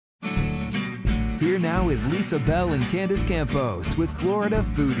Here now is Lisa Bell and Candace Campos with Florida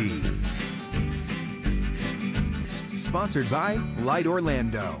Foodie. Sponsored by Light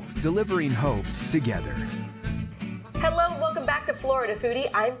Orlando, delivering hope together. Hello, welcome back to Florida Foodie.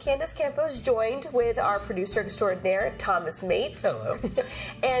 I'm Candace Campos, joined with our producer extraordinaire, Thomas Mates. Hello.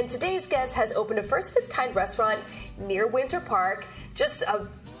 And today's guest has opened a first-of-its-kind restaurant near Winter Park, just a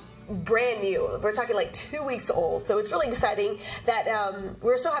brand new. We're talking like 2 weeks old, so it's really exciting that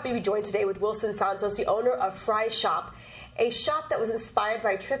we're so happy to be joined today with Wilson Santos, the owner of Fry Shop, a shop that was inspired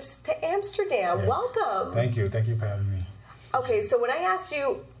by trips to Amsterdam. Yes. Welcome. Thank you for having me. Okay, so when I asked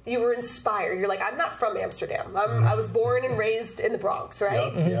you, you were inspired. You're like, I'm not from Amsterdam. I was born and raised in the Bronx,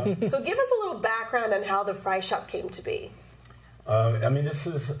 right? Yep. So give us a little background on how the Fry Shop came to be.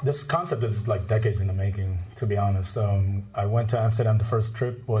 This concept is like decades in the making, to be honest. I went to Amsterdam. The first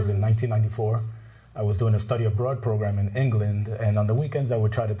trip was in 1994. I was doing a study abroad program in England, and on the weekends I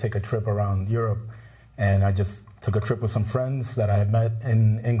would try to take a trip around Europe. And I just took a trip with some friends that I had met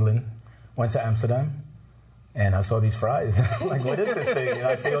in England, went to Amsterdam, and I saw these fries. Like, what is this thing? And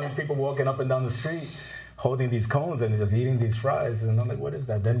I see all these people walking up and down the street holding these cones and just eating these fries. And I'm like, what is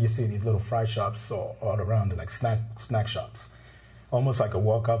that? Then you see these little fry shops all around, like snack shops. Almost like a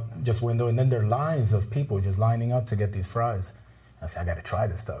walk-up just window. And then there are lines of people just lining up to get these fries. I said, I got to try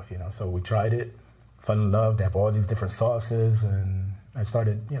this stuff, you know. So we tried it, fell in love. They have all these different sauces. And I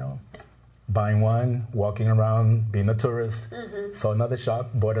started, buying one, walking around, being a tourist, saw another shop,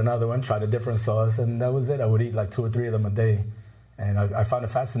 bought another one, tried a different sauce, and that was it. I would eat like 2 or 3 of them a day. And I found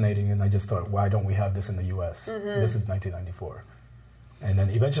it fascinating, and I just thought, why don't we have this in the U.S.? This is 1994. And then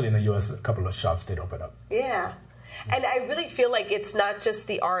eventually in the U.S., a couple of shops did open up. Yeah. And I really feel like it's not just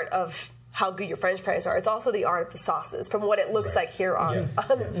the art of how good your French fries are, it's also the art of the sauces, from what it looks like here on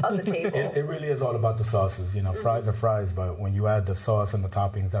the table. It really is all about the sauces. Fries are fries, but when you add the sauce and the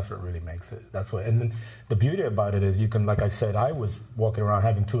toppings, that's what really makes it. And then the beauty about it is you can, like I said, I was walking around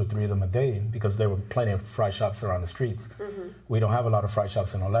having 2 or 3 of them a day because there were plenty of fry shops around the streets. We don't have a lot of fry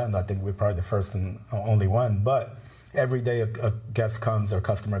shops in Orlando. I think we're probably the first and only one, but every day a guest comes or a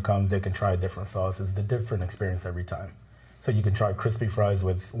customer comes, they can try different sauces, the different experience every time. So you can try crispy fries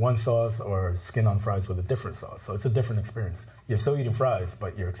with one sauce or skin-on fries with a different sauce. So it's a different experience. You're still eating fries,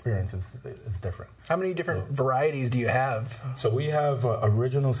 but your experience is different. How many different varieties do you have? So we have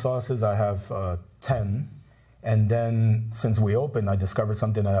original sauces. I have 10. And then since we opened, I discovered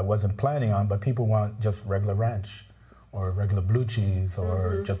something that I wasn't planning on, but people want just regular ranch or regular blue cheese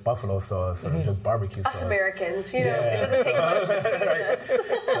or just buffalo sauce or just barbecue sauce. Us Americans, it doesn't take much to do this.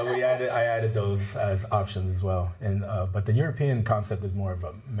 So I added those as options as well. And but the European concept is more of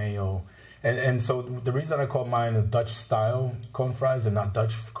a mayo. And so the reason I call mine a Dutch style cone fries and not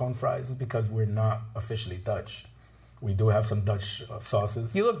Dutch cone fries is because we're not officially Dutch. We do have some Dutch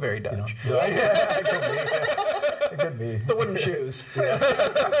sauces. You look very Dutch. It could be. The wooden shoes. For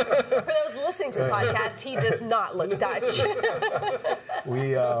those listening to the podcast, he does not look Dutch.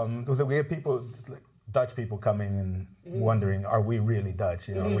 We have people, Dutch people coming and wondering, are we really Dutch?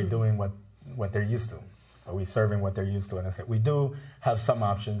 Are we doing what they're used to? Are we serving what they're used to? And I said, we do have some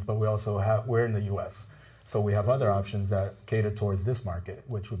options, but we're in the U.S. So we have other options that cater towards this market,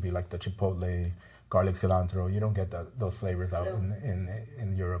 which would be like the chipotle, garlic cilantro. You don't get those flavors out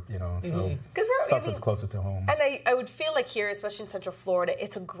in Europe, so stuff is closer to home. And I would feel like here, especially in Central Florida,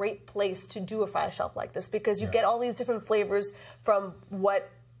 it's a great place to do a fry shop like this because you get all these different flavors from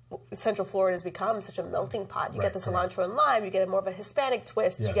what Central Florida has become, such a melting pot. You get the cilantro and lime, you get more of a Hispanic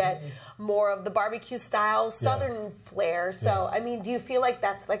twist, you get more of the barbecue style, Southern flair. So, do you feel like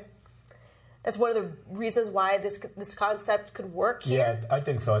that's one of the reasons why this concept could work here? Yeah, I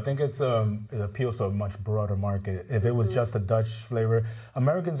think so. I think it appeals to a much broader market. If it was just a Dutch flavor,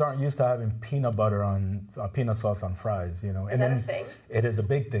 Americans aren't used to having peanut butter on peanut sauce on fries. Is that a thing? It is a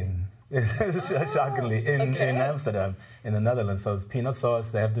big thing. Shockingly, in Amsterdam, in the Netherlands. So it's peanut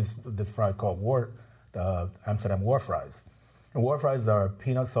sauce. They have this fry called the Amsterdam War Fries. And War Fries are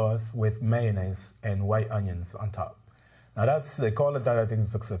peanut sauce with mayonnaise and white onions on top. Now they call it that. I think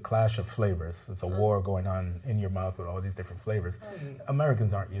it's a clash of flavors. It's a war going on in your mouth with all these different flavors.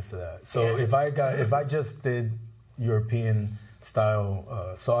 Americans aren't used to that. So if I just did European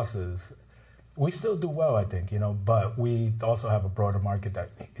style sauces, we still do well, I think, but we also have a broader market that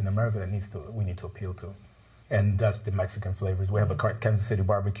in America that we need to appeal to. And that's the Mexican flavors. We have a Kansas City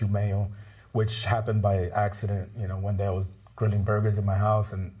barbecue mayo, which happened by accident. One day I was grilling burgers in my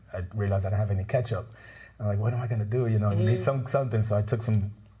house and I realized I didn't have any ketchup. I'm like, what am I going to do? You need something. So I took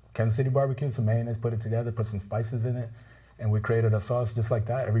some Kansas City barbecue, some mayonnaise, put it together, put some spices in it, and we created a sauce just like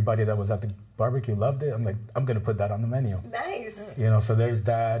that. Everybody that was at the barbecue loved it. I'm like, I'm going to put that on the menu. Nice. You know, so there's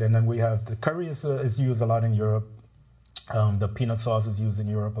that. And then we have the curry is used a lot in Europe. The peanut sauce is used in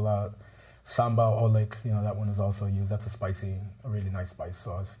Europe a lot. Sambal olik, you know, that one is also used. That's a really nice spice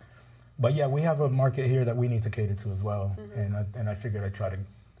sauce. But yeah, we have a market here that we need to cater to as well. And I figured I'd try to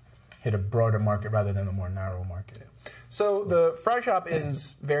hit a broader market rather than a more narrow market. So the fry shop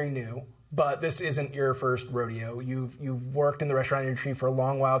is very new, but this isn't your first rodeo. You've worked in the restaurant industry for a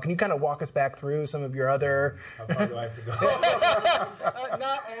long while. Can you kind of walk us back through some of your other... How far do I have to go?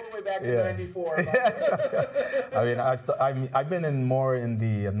 Not all the way back to 94. I mean, I've been more in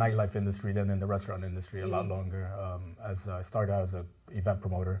the nightlife industry than in the restaurant industry a lot longer. As I started out as an event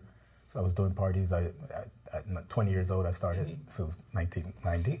promoter, so I was doing parties. At 20 years old, I started. So it was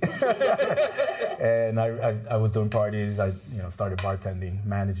 1990, and I was doing parties. I started bartending,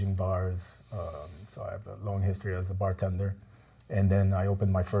 managing bars. So I have a long history as a bartender, and then I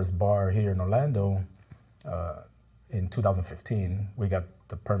opened my first bar here in Orlando in 2015. We got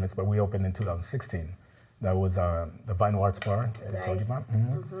the permits, but we opened in 2016. That was the Vinyl Arts Bar. Nice. I told you about. It's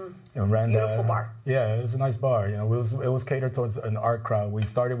a beautiful bar. Yeah, it was a nice bar. You know, it was catered towards an art crowd. We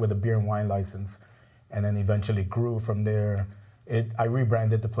started with a beer and wine license, and then eventually grew from there. I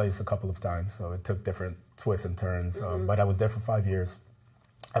rebranded the place a couple of times, so it took different twists and turns. But I was there for 5 years.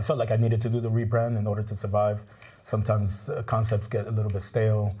 I felt like I needed to do the rebrand in order to survive. Sometimes concepts get a little bit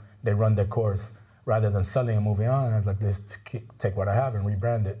stale. They run their course. Rather than selling and moving on, I was like, let's take what I have and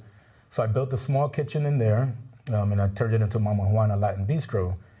rebrand it. So I built a small kitchen in there, and I turned it into Mama Juana Latin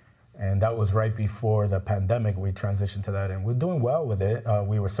Bistro. And that was right before the pandemic. We transitioned to that, and we're doing well with it.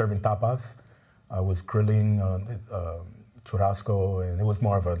 We were serving tapas. I was grilling churrasco, and it was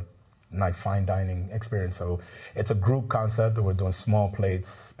more of a nice fine dining experience. So it's a group concept. We're doing small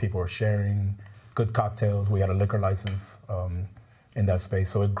plates. People are sharing good cocktails. We had a liquor license in that space.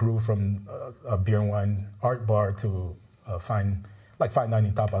 So it grew from a beer and wine art bar to a fine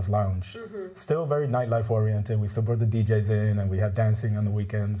dining tapas lounge. Still very nightlife oriented. We still brought the DJs in, and we had dancing on the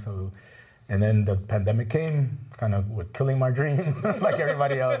weekends. So, and then the pandemic came, kind of with killing my dream, like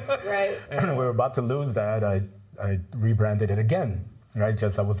everybody else. Right. And we were about to lose that. I rebranded it again. Right.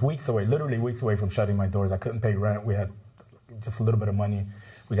 I was literally weeks away from shutting my doors. I couldn't pay rent. We had just a little bit of money.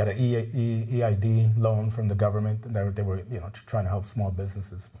 We got an EID loan from the government. And they were, trying to help small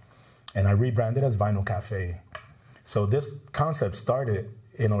businesses. And I rebranded as Vinyl Cafe. So this concept started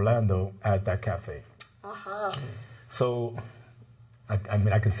in Orlando at that cafe. So, I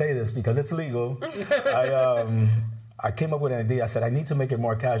mean, I can say this because it's legal. I came up with an idea. I said, I need to make it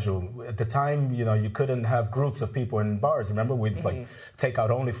more casual. At the time, you couldn't have groups of people in bars. Remember, we'd take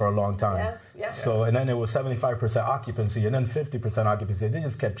out only for a long time. Yeah. So, and then it was 75% occupancy and then 50% occupancy. They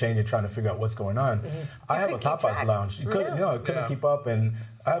just kept changing, trying to figure out what's going on. I have a tapas lounge. You couldn't keep up, and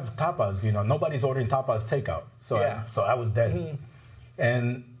I have tapas. Nobody's ordering tapas takeout. So I was dead.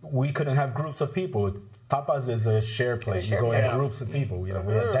 And we couldn't have groups of people. Tapas is a share plate. You go in groups of people. We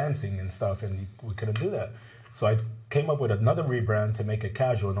had dancing and stuff, and we couldn't do that. So I came up with another rebrand to make it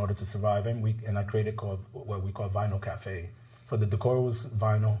casual in order to survive, and I created what we call Vinyl Cafe. So the decor was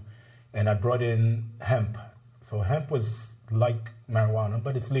vinyl, and I brought in hemp. So hemp was like marijuana,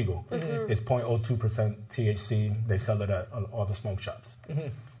 but it's legal. It's 0.02% THC. They sell it at all the smoke shops.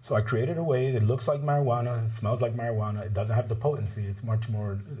 So I created a way that looks like marijuana, it smells like marijuana. It doesn't have the potency. It's much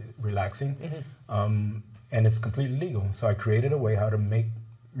more relaxing, and it's completely legal. So I created a way how to make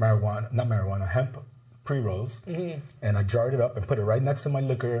hemp pre-rolls, and I jarred it up and put it right next to my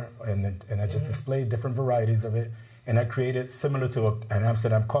liquor, and I just displayed different varieties of it, and I created similar to an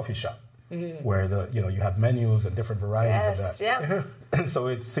Amsterdam coffee shop, where you have menus and different varieties of that. So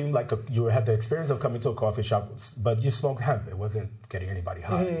it seemed like you had the experience of coming to a coffee shop, but you smoked hemp. It wasn't getting anybody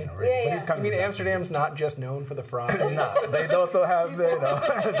high. I mean, Amsterdam's not just known for the fries. No, they also have that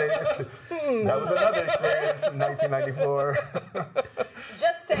was another experience in 1994.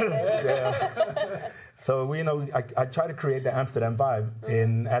 Just saying. So I tried to create the Amsterdam vibe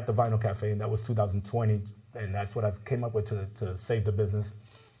at the Vinyl Cafe, and that was 2020, and that's what I came up with to save the business.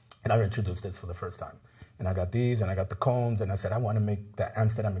 And I introduced this for the first time. And I got these, and I got the cones, and I said, I want to make the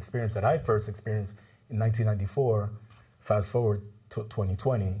Amsterdam experience that I first experienced in 1994, fast forward to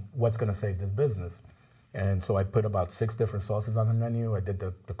 2020, what's going to save this business? And so I put about 6 different sauces on the menu. I did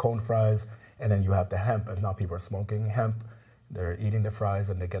the cone fries, and then you have the hemp, and now people are smoking hemp. They're eating the fries,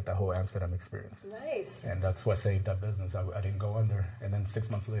 and they get the whole Amsterdam experience. Nice. And that's what saved that business. I didn't go under. And then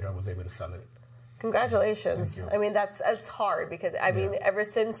 6 months later, I was able to sell it. Congratulations. I mean, it's hard because, I mean, ever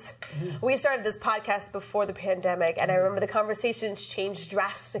since we started this podcast before the pandemic, and I remember the conversations changed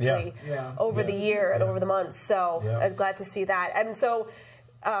drastically over the year and over the months. So I'm glad to see that. And so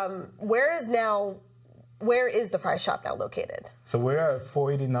where is the Fry Shop now located? So we're at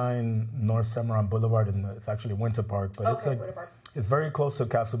 489 North Cimarron Boulevard, and it's actually Winter Park, but it's very close to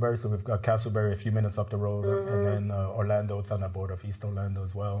Castleberry. So we've got Castleberry a few minutes up the road, and then Orlando, it's on the border of East Orlando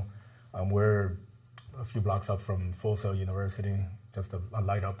as well. We're a few blocks up from Full Sail University, just a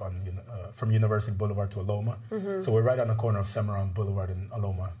light up on from University Boulevard to Aloma. So we're right on the corner of Cimarron Boulevard and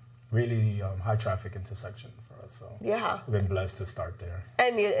Aloma. Really high traffic intersection for us. So we've been blessed to start there.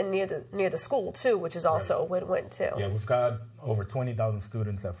 And near the school too, which is also a win-win too. Yeah, we've got over 20,000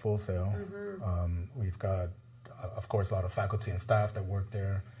 students at Full Sail. We've got, of course, a lot of faculty and staff that work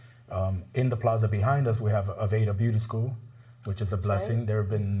there. In the plaza behind us, we have Aveda Beauty School, which is a blessing. They've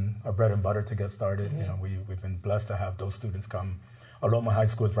been our bread and butter to get started. You know, we've been blessed to have those students come. Aloma High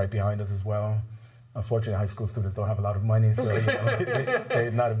School is right behind us as well. Unfortunately, high school students don't have a lot of money, so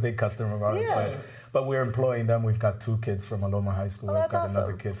they're not a big customer of ours. But we're employing them. We've got 2 kids from Aloma High School. We've got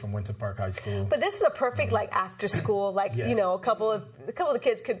another kid from Winter Park High School. But this is a perfect after school, you know, a couple of the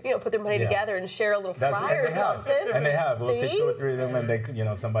kids could put their money together and share a little fry or something. And they have. We'll take 2 or 3 of them, and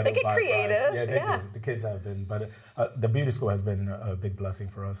they somebody. They get creative. Fries. Yeah, they do. The kids have been, but the beauty school has been a big blessing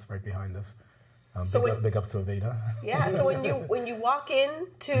for us right behind us. Big ups to Aveda. Yeah. So when you walk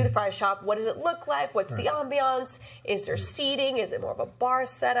into the Fry Shop, what does it look like? What's the ambiance? Is there seating? Is it more of a bar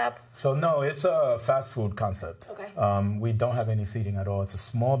setup? So no, it's a fast food concept. Okay. We don't have any seating at all. It's a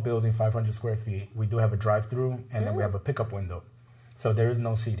small building, 500 square feet. We do have a drive-through, and then we have a pickup window. So there is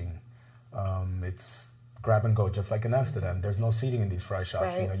no seating. It's grab and go, just like in Amsterdam. There's no seating in these fry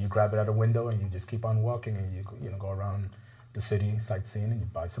shops. Right. You know, you grab it at a window and you just keep on walking, and you go around the city sightseeing, and you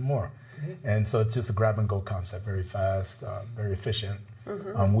buy some more. And so it's just a grab and go concept, very fast, very efficient.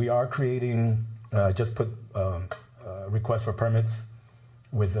 We are creating, just put requests for permits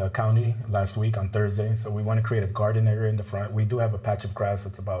with the county last week on Thursday. So we want to create a garden area in the front. We do have a patch of grass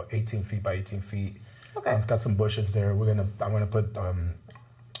that's about 18 feet by 18 feet. Okay. It's got some bushes there. I'm gonna put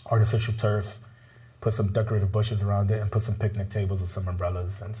artificial turf, put some decorative bushes around it, and put some picnic tables with some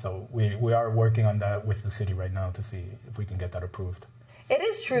umbrellas. And so we are working on that with the city right now to see if we can get that approved. It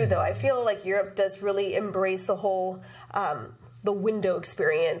is true, though. I feel like Europe does really embrace the whole the window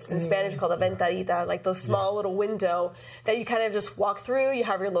experience. In Spanish, called a ventadita, like the small little window that you kind of just walk through. You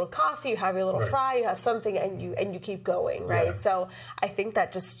have your little coffee, you have your little fry, you have something, and you keep going, right? Yeah. So I think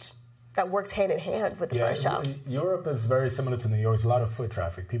that works hand in hand with the Fry Shop. Europe is very similar to New York. There's a lot of foot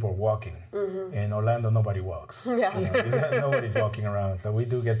traffic. People are walking. In Orlando, nobody walks. Yeah. Nobody's walking around. So we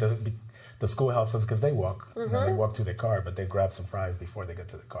do get the school helps us because they walk. You know, they walk to their car, but they grab some fries before they get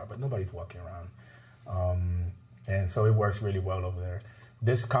to the car. But nobody's walking around. And so it works really well over there.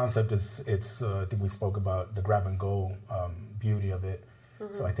 This concept I think we spoke about the grab and go beauty of it.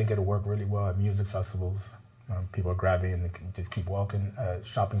 So I think it'll work really well at music festivals. People are grabbing and they can just keep walking.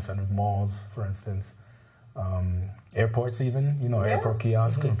 Shopping centers, malls, for instance. Airports even, airport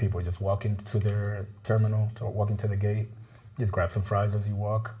kiosks. And people are just walking to their terminal, walking to the gate. Just grab some fries as you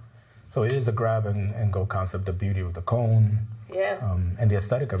walk. So it is a grab and go concept, the beauty of the cone. Yeah. And the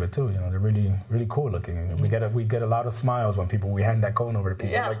aesthetic of it too. They're really, really cool looking. And we get a lot of smiles when we hand that cone over to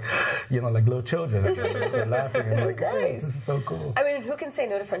people, like little children. They're laughing. This is nice. This is so cool. I mean, who can say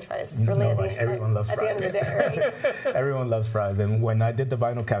no to French fries? Nobody. Everyone loves fries. At the end of the day, right? Everyone loves fries. And when I did the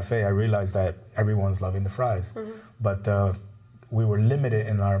Vinyl Cafe, I realized that everyone's loving the fries. But we were limited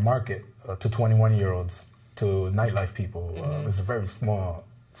in our market to 21-year-olds, to nightlife people. It was a very small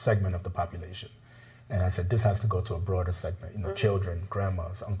segment of the population. And I said, this has to go to a broader segment. Children,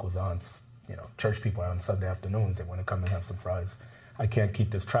 grandmas, uncles, aunts, church people on Sunday afternoons, they want to come and have some fries. I can't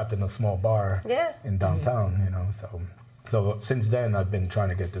keep this trapped in a small bar in downtown, So since then, I've been trying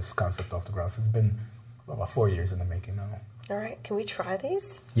to get this concept off the ground. So it's been about 4 years in the making now. All right, can we try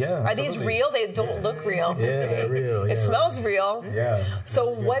these? Yeah. Are these real? They don't look real. Yeah, they're real. It smells real. Yeah. So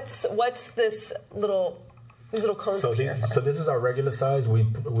what's this little... These little cones. So this is our regular size.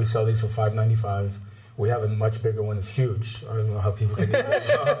 We sell these for $5.95. We have a much bigger one. It's huge. I don't know how people can get it.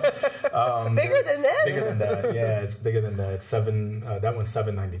 Bigger than this? Bigger than that. Yeah, it's bigger than that. That one's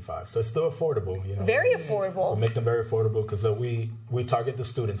 $7.95. So it's still affordable. Very affordable. We make them very affordable because we target the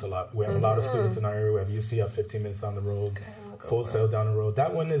students a lot. We have a lot of students in our area. We have UCF 15 minutes down the road. Full Sail down the road.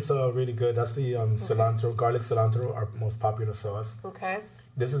 That one is really good. That's the cilantro, garlic cilantro, our most popular sauce. Okay.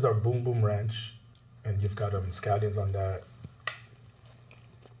 This is our Boom Boom Ranch. And you've got scallions on that.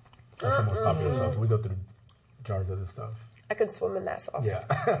 That's the most popular stuff. We go through jars of this stuff. I could swim in that sauce.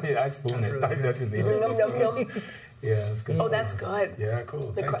 Yeah, yeah, I spoon it. Really I just eat Yum, it. yum, yum. Yeah, it's good. Oh, that's good. Yeah,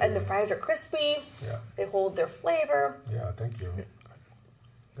 cool. Thank you. And the fries are crispy. Yeah. They hold their flavor. Yeah, thank you.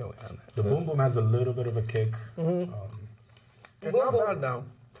 Go on that. The boom boom has a little bit of a kick. It's not bad though.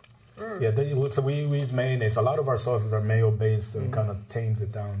 Yeah, so we use mayonnaise. A lot of our sauces are mayo based and kind of tames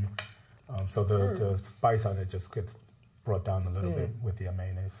it down. So the spice on it just gets brought down a little bit with the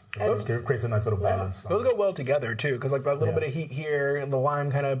mayonnaise. So it creates a nice little balance. Those go well together too, because like that little bit of heat here and the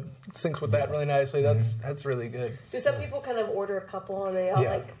lime kind of syncs with that really nicely. That's really good. Do some people kind of order a couple and they all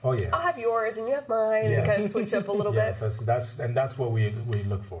I'll have yours and you have mine and kind of switch up a little bit? Yes, that's what we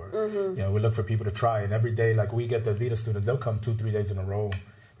look for. You know, we look for people to try, and every day, like we get the Vita students, they'll come 2-3 days in a row,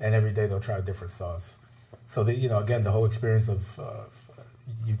 and every day they'll try a different sauce. So again, the whole experience of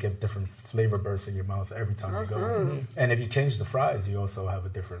you get different flavor bursts in your mouth every time you go. And if you change the fries, you also have a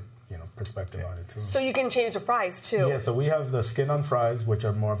different perspective on it too. So you can change the fries too. Yeah, so we have the skin on fries, which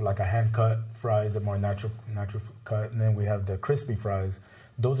are more of like a hand cut fries, a more natural cut, and then we have the crispy fries.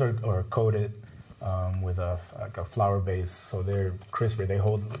 Those are coated with like a flour base, so they're crispy. They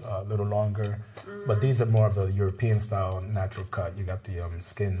hold a little longer, but these are more of a European style natural cut. You got the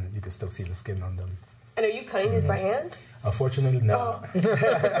skin; you can still see the skin on them. And are you cutting these by hand? Unfortunately, no.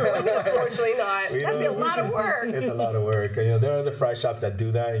 Unfortunately not. That'd be a lot of work. It's a lot of work. There are other fry shops that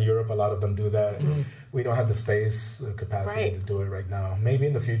do that. In Europe, a lot of them do that. We don't have the space, the capacity to do it right now. Maybe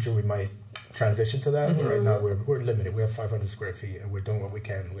in the future we might transition to that, but right now we're limited. We have 500 square feet, and we're doing what we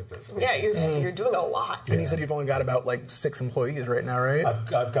can with this. Yeah, you're doing a lot. And you said you've only got about like 6 employees right now, right?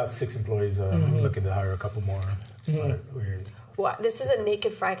 I've got 6 employees. Looking to hire a couple more. Wow, this is a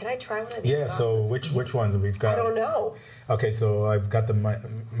naked fry. Can I try one of these So sauces? which ones we've got? I don't know. Okay, so I've got the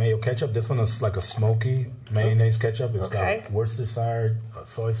mayo ketchup. This one is like a smoky mayonnaise ketchup. It's got Worcestershire,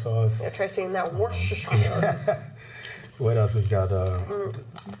 soy sauce. Yeah, try seeing that Worcestershire. What else we've got?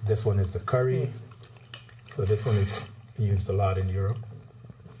 This one is the curry. So this one is used a lot in Europe.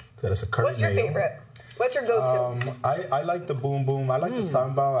 So that's a curry. What's your favorite? What's your go-to? I like the boom boom. I like the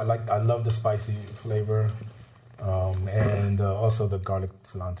sambal. I love the spicy flavor. And also the garlic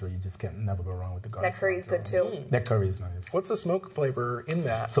cilantro. You just can't never go wrong with the garlic. That curry's good too. That curry is nice. What's the smoke flavor in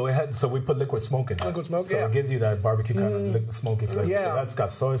that? So we put liquid smoke in it. Liquid smoke, so it gives you that barbecue kind of smoky flavor. Yeah. So that's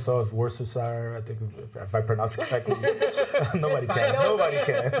got soy sauce, Worcestershire. I think if I pronounce it correctly, nobody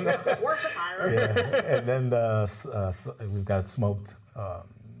can. Worcestershire. Yeah. And then we've got smoked,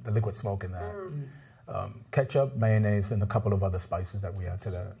 the liquid smoke in that. Ketchup, mayonnaise, and a couple of other spices that we add to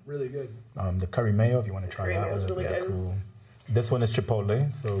that. Really good. The curry mayo, if you want to try curry that. mayo's really good. Cool. This one is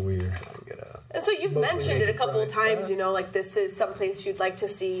chipotle, so And so you've mentioned it a couple of times, like this is someplace you'd like to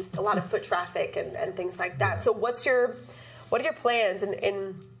see a lot of foot traffic and things like that. Yeah. So what are your plans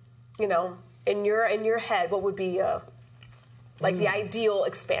in your head? What would be the ideal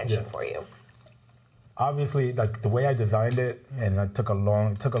expansion for you? Obviously, like the way I designed it, and it took a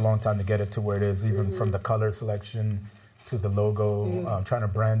long time to get it to where it is, even from the color selection to the logo. Trying to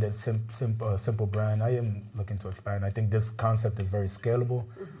brand it, simple brand. I am looking to expand. I think this concept is very scalable,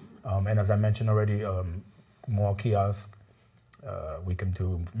 and as I mentioned already, mall kiosk. We can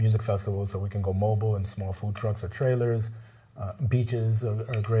do music festivals, so we can go mobile and small food trucks or trailers. Beaches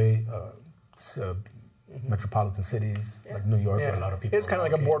are great. Metropolitan cities like New York, where a lot of people. It's kind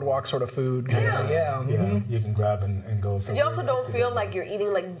of like a boardwalk sort of food. You can grab and go. You also don't feel like you're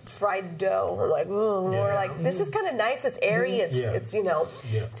eating like fried dough or like or like this is kind of nice. It's airy. It's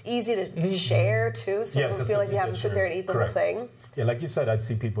it's easy to share too. So you don't feel like you have to sit there and eat the whole thing. Yeah, like you said, I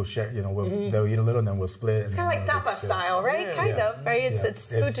see people share. They'll eat a little and then we'll split. It's kind of like tapa style, right? Yeah. Kind of, right?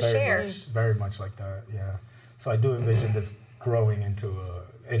 It's food to share. Very much like that. Yeah. So I do envision this growing into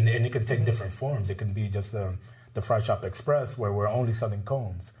and it can take different forms. It can be just the Fry Shop Express, where we're only selling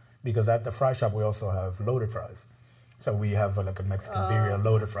cones. Because at the Fry Shop, we also have loaded fries. So we have like a Mexican birria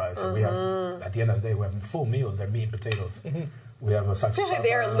loaded fries. So we have, at the end of the day, we have full meals. They're meat and potatoes. We have a salchipapa.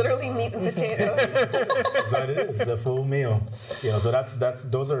 They are literally meat and potatoes. That is the full meal. So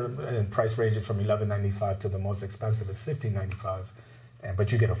those are in price ranges from $11.95 to the most expensive is $15.95.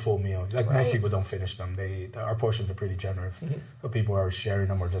 But you get a full meal. Most people don't finish them. Our portions are pretty generous. So people are sharing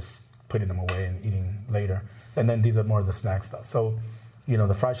them or just putting them away and eating later. And then these are more of the snack stuff. So,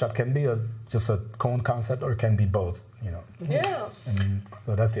 the Fry Shop can be just a cone concept or it can be both, Yeah. And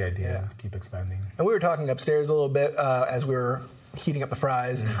so that's the idea, to keep expanding. And we were talking upstairs a little bit as we were heating up the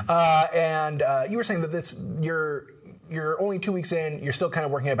fries. And you were saying that you're only 2 weeks in. You're still kind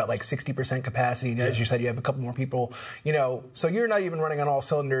of working at about like 60% capacity. As you said, you have a couple more people. So you're not even running on all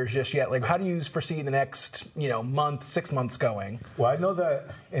cylinders just yet. Like, how do you foresee the next month, 6 months going? Well, I know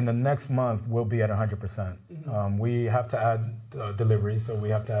that in the next month we'll be at 100%. We have to add delivery, so we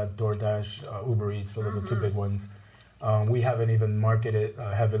have to add DoorDash, Uber Eats. Those are the two big ones. We haven't even marketed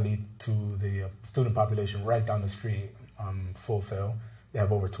heavily to the student population right down the street. Full Sail. They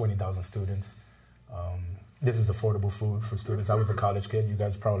have over 20,000 students. This is affordable food for students. I was a college kid. You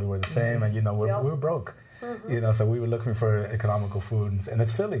guys probably were the same, and we're broke. So we were looking for economical food, and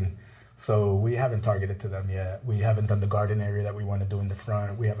it's filling. So we haven't targeted to them yet. We haven't done the garden area that we want to do in the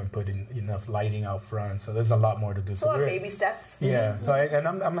front. We haven't put in enough lighting out front. So there's a lot more to do. So we're baby steps. Yeah. So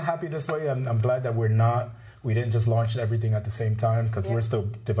I'm happy this way. I'm glad that we didn't just launch everything at the same time, because we're still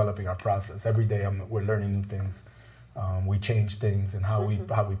developing our process. Every day we're learning new things. We change things and how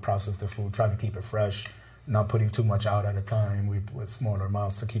we process the food, trying to keep it fresh, not putting too much out at a time. With smaller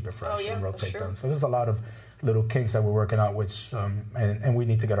amounts to keep it fresh and rotate them. So there's a lot of little kinks that we're working out, which and we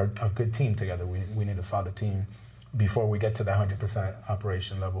need to get a good team together. We need a solid team before we get to the 100%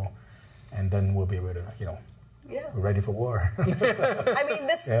 operation level, and then we'll be able to we're ready for war. I mean,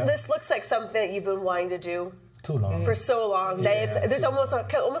 this looks like something that you've been wanting to do too long. For so long. There's almost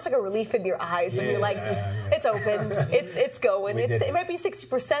like a relief in your eyes when you're like, it's opened, it's going. It might be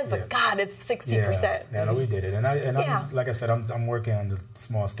 60%, but God, it's 60%. Yeah, no, we did it. And I'm, like I said, I'm working on the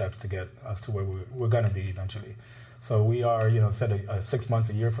small steps to get us to where we're going to be eventually. So we are, said 6 months,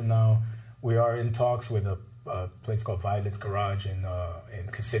 a year from now, we are in talks with a place called Violet's Garage in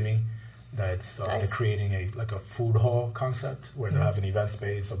Kissimmee. That's they're creating a food hall concept where they'll have an event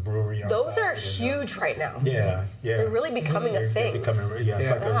space, a brewery. Those are huge right now. Yeah. They're really becoming a thing. It's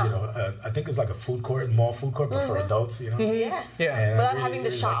like I think it's like a food court, mall food court, but for adults, Yeah. Without having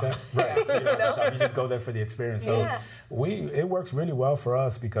to shop. Right. You just go there for the experience. So it works really well for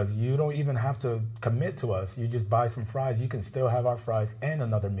us because you don't even have to commit to us. You just buy some fries. You can still have our fries and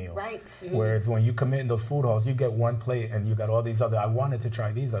another meal. Right. Whereas when you commit in those food halls, you get one plate and you got all these other. I wanted to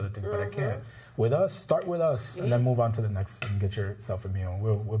try these other things, but I can't. With us, start with us, and then move on to the next and get yourself a meal.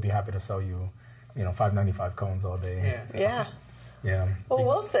 We'll be happy to sell you, $5.95 cones all day. Yeah. Yeah. Well,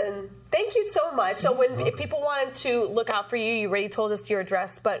 Wilson, thank you so much. So if people wanted to look out for you, you already told us your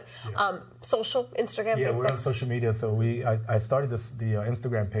address, but social, Instagram, Facebook? We're on social media. So I started the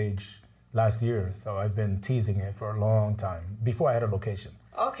Instagram page last year, so I've been teasing it for a long time, before I had a location.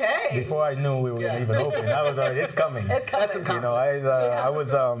 Okay. Before I knew we were even open, I was already, it's coming. It's coming. I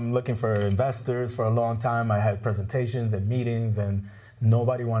was looking for investors for a long time. I had presentations and meetings, and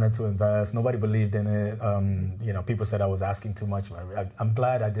nobody wanted to invest. Nobody believed in it. People said I was asking too much. I'm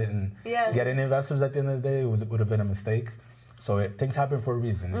glad I didn't get any investors at the end of the day. It would have been a mistake. So things happen for a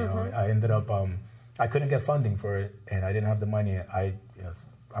reason. I ended up, I couldn't get funding for it, and I didn't have the money.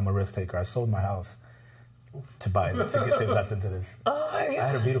 I'm a risk taker. I sold my house to buy it, to get to invest into this. I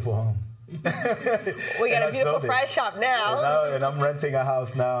had a beautiful home. We got a beautiful fry shop now. And I'm renting a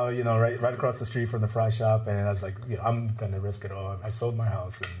house now, right across the street from the fry shop. And I was like, I'm going to risk it all. I sold my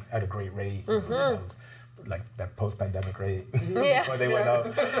house and at a great rate. Like that post-pandemic rate before they went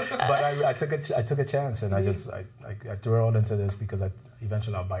out. But I took a chance, and I threw it all into this because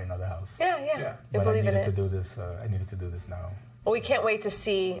eventually I'll buy another house. Yeah. But I needed to do this. I needed to do this now. Well, we can't wait to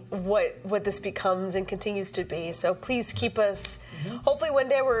see what this becomes and continues to be. So please keep us. Hopefully, one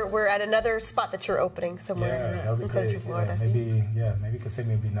day we're at another spot that you're opening somewhere in Central Florida. Maybe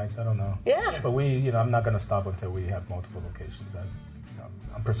Kissimmee would be nice. I don't know. Yeah. But I'm not going to stop until we have multiple locations.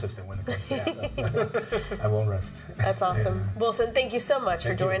 I'm persistent when it comes to that. I won't rest. That's awesome. Yeah. Wilson, thank you so much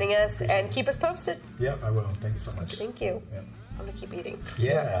for joining us, and keep us posted. Yeah, I will. Thank you so much. Thank you. Yeah. I'm going to keep eating.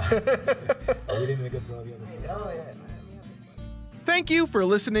 Yeah. We didn't even get through all the other stuff. Oh, yeah. Thank you for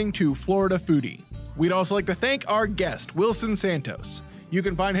listening to Florida Foodie. We'd also like to thank our guest, Wilson Santos. You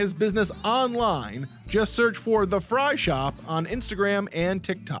can find his business online. Just search for The Fry Shop on Instagram and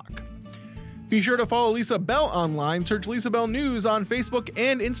TikTok. Be sure to follow Lisa Bell online. Search Lisa Bell News on Facebook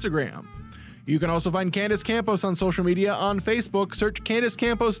and Instagram. You can also find Candace Campos on social media. On Facebook, search Candace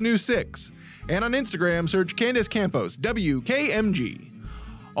Campos News 6. And on Instagram, search Candace Campos, WKMG.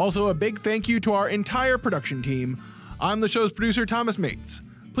 Also, a big thank you to our entire production team. I'm the show's producer, Thomas Mates.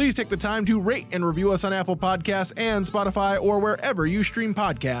 Please take the time to rate and review us on Apple Podcasts and Spotify or wherever you stream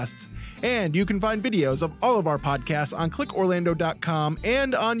podcasts. And you can find videos of all of our podcasts on clickorlando.com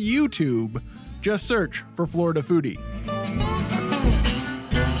and on YouTube. Just search for Florida Foodie.